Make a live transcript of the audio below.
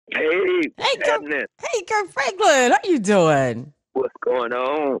Hey, Hey, what's Kirk. happening? Hey, Kirk Franklin. How you doing? What's going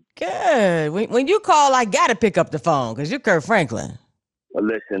on? Good. When you call, I gotta pick up the phone because you're Kirk Franklin. Well,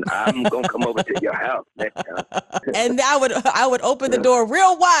 listen, I'm gonna come over to your house next time. And I would open the door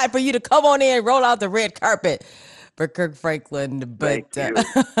real wide for you to come on in, roll out the red carpet for Kirk Franklin. Thank But you.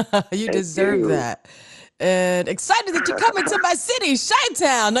 you Thank deserve you. that. And excited that you're coming to my city,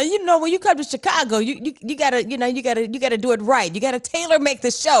 Chi-Town. Now you know when you come to Chicago, you gotta you gotta do it right. You gotta tailor make the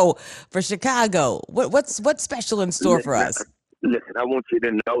show for Chicago. What's special in store for Listen, us? listen, I want you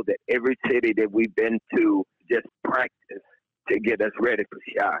to know that every city that we've been to just practice to get us ready for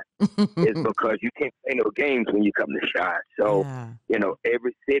shot is because you can't play no games when you come to shot. So, Yeah.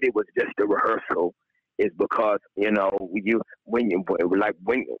 every city was just a rehearsal. Is because when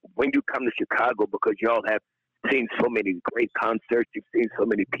you come to Chicago because y'all have seen so many great concerts, you've seen so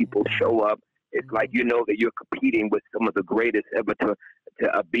many people Yeah. show up. It's like Mhm. you know that you're competing with some of the greatest ever to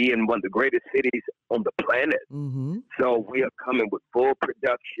be in one of the greatest cities on the planet. Mhm. So we are coming with full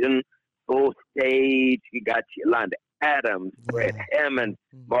production, full stage. You got Yolanda Adams, Fred Yeah. Hammond,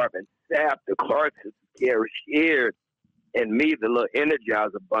 Mhm. Marvin Sapp, the Clarksons, Gary Sheard, and me, the little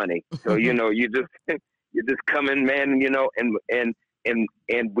Energizer Bunny. So you just you just come in, man.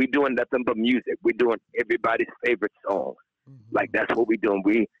 And we doing nothing but music. We doing everybody's favorite songs. Like Mhm. that's what we doing.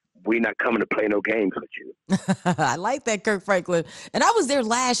 We not coming to play no games with you. I like that, Kirk Franklin. And I was there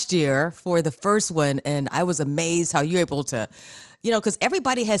last year for the first one, and I was amazed how you're able to, because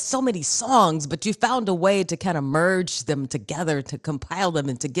everybody has so many songs, but you found a way to kind of merge them together, to compile them,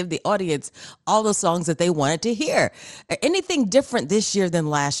 and to give the audience all the songs that they wanted to hear. Anything different this year than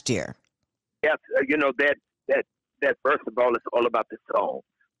last year? Yes, that that first of all, it's all about the song,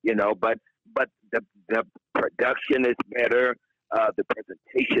 but the production is better, the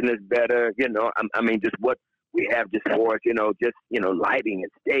presentation is better, I mean, just what we have just for us, just lighting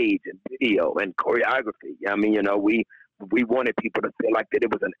and stage and video and choreography. I mean, we wanted people to feel like that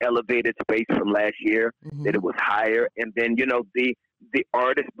it was an elevated space from last year, that it Hmm. was higher, and then the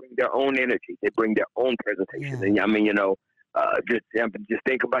artists bring their own energy, they bring their own presentation, Yeah, and I mean, just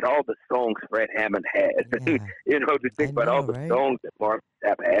think about all the songs Fred Hammond has. yeah. Just think I about all know, the right? songs that Mark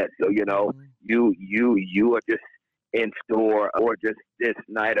Sapp has. So Hmm. you are just in store or just this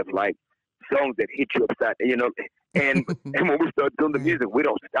night of like songs that hit you upside. And and when we start doing the Yeah, music, we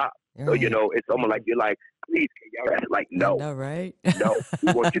don't stop. So right. it's almost like you're like, please, can y'all rest? Like, I no, know, right? no,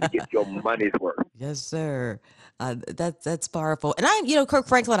 we want you to get your money's worth. Yes, sir. That's powerful. And Kirk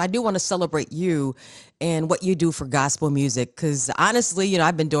Franklin, I do want to celebrate you and what you do for gospel music. Because honestly,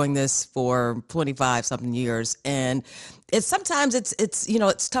 I've been doing this for 25 something years, and it's sometimes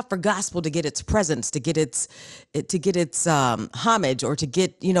it's tough for gospel to get its presence, to get its homage, or to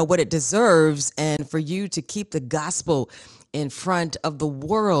get what it deserves, and for you to keep the gospel in front of the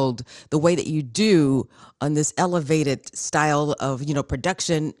world the way that you do on this elevated style of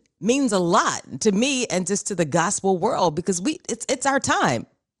production means a lot to me and just to the gospel world because it's our time.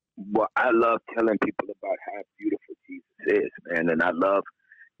 Well, I love telling people about how beautiful Jesus is, man, and I love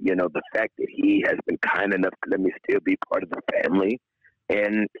the fact that he has been kind enough to let me still be part of the family,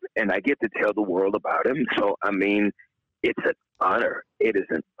 and I get to tell the world about him. So I mean, it's an honor. It is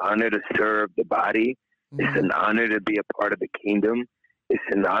an honor to serve the body. It's Hmm. an honor to be a part of the kingdom. It's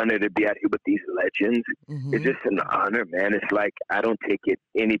an honor to be out here with these legends. It's Hmm. just an honor, man. It's like I don't take it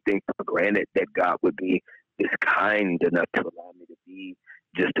anything for granted that God would be this kind enough to allow me to be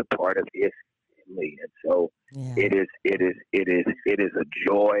just a part of His family. And so Yeah. it is a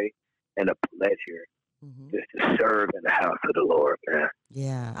joy and a pleasure Hmm. just to serve in the house of the Lord, man.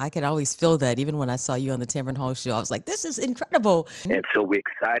 Yeah, I could always feel that even when I saw you on the Tamron Hall show. I was like, this is incredible. And so we're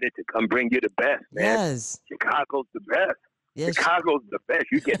excited to come bring you the best, man. Yes. Chicago's the best. Yes. Chicago's the best.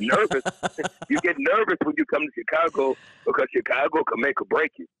 You get nervous. You get nervous when you come to Chicago because Chicago can make or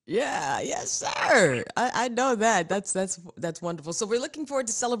break you. Yeah, yes, sir. I know that. That's wonderful. So we're looking forward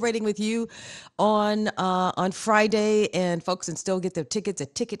to celebrating with you on Friday, and folks can still get their tickets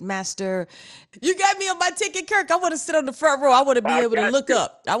at Ticketmaster. You got me on my ticket, Kirk. I want to sit on the front row. I want to be I able to got look you.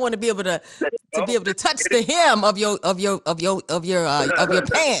 up. I want to be able to Let's to be go. able to Let's touch get the hem of your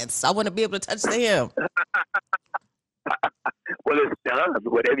it. pants. I want to be able to touch the hem. Well, it's done.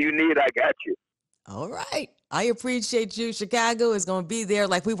 Whatever you need, I got you. All right. I appreciate you. Chicago is going to be there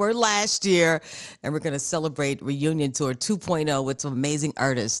like we were last year. And we're going to celebrate Reunion Tour 2.0 with some amazing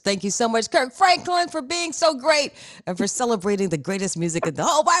artists. Thank you so much, Kirk Franklin, for being so great and for celebrating the greatest music in the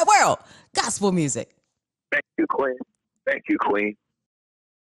whole wide world, gospel music. Thank you, Queen. Thank you, Queen.